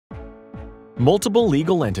multiple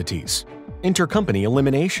legal entities, intercompany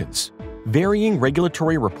eliminations, varying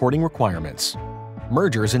regulatory reporting requirements,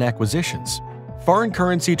 mergers and acquisitions, foreign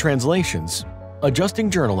currency translations,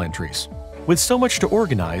 adjusting journal entries. With so much to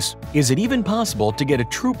organize, is it even possible to get a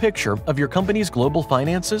true picture of your company's global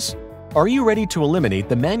finances? Are you ready to eliminate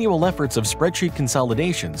the manual efforts of spreadsheet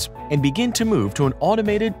consolidations and begin to move to an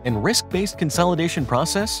automated and risk-based consolidation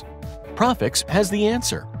process? Prophix has the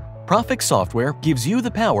answer. Prophix software gives you the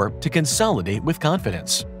power to consolidate with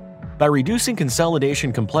confidence. By reducing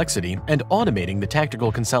consolidation complexity and automating the tactical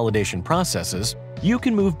consolidation processes, you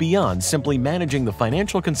can move beyond simply managing the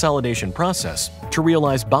financial consolidation process to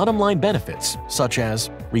realize bottom-line benefits such as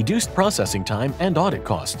reduced processing time and audit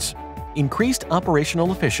costs, increased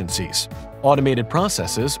operational efficiencies, automated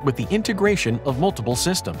processes with the integration of multiple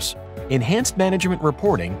systems, enhanced management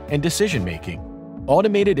reporting and decision-making,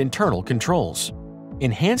 automated internal controls,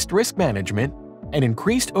 enhanced risk management, and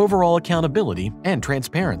increased overall accountability and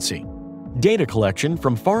transparency. Data collection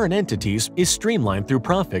from foreign entities is streamlined through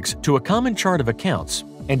Prophix to a common chart of accounts,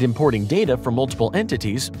 and importing data from multiple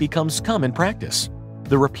entities becomes common practice.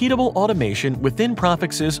 The repeatable automation within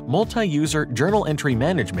Prophix's multi-user journal entry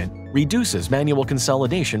management reduces manual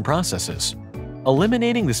consolidation processes.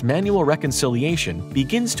 Eliminating this manual reconciliation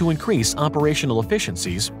begins to increase operational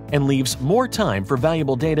efficiencies and leaves more time for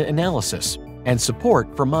valuable data analysis and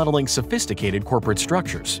support for modeling sophisticated corporate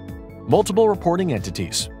structures. Multiple reporting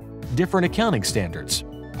entities, different accounting standards,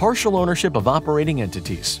 partial ownership of operating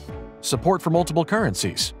entities, support for multiple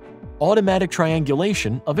currencies, automatic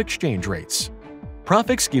triangulation of exchange rates.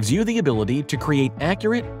 Prophix gives you the ability to create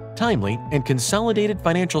accurate, timely, and consolidated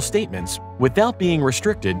financial statements without being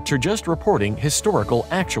restricted to just reporting historical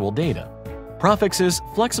actual data. Prophix's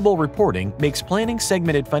flexible reporting makes planning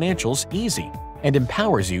segmented financials easy and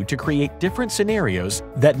empowers you to create different scenarios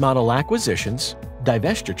that model acquisitions,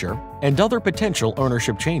 divestiture, and other potential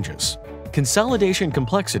ownership changes. Consolidation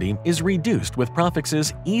complexity is reduced with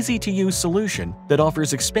Prophix's easy-to-use solution that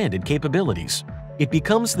offers expanded capabilities. It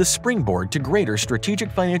becomes the springboard to greater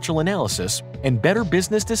strategic financial analysis and better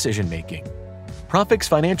business decision-making. Prophix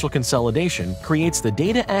Financial Consolidation creates the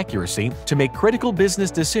data accuracy to make critical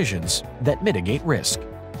business decisions that mitigate risk.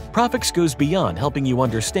 Prophix goes beyond helping you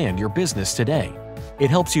understand your business today. It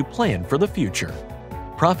helps you plan for the future.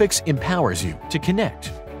 Prophix empowers you to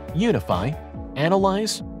connect, unify,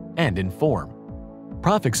 analyze, and inform.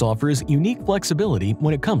 Prophix offers unique flexibility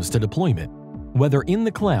when it comes to deployment. Whether in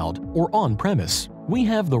the cloud or on-premise, we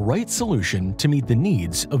have the right solution to meet the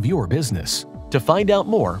needs of your business. To find out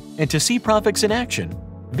more and to see Prophix in action,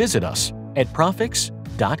 visit us at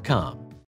prophix.com.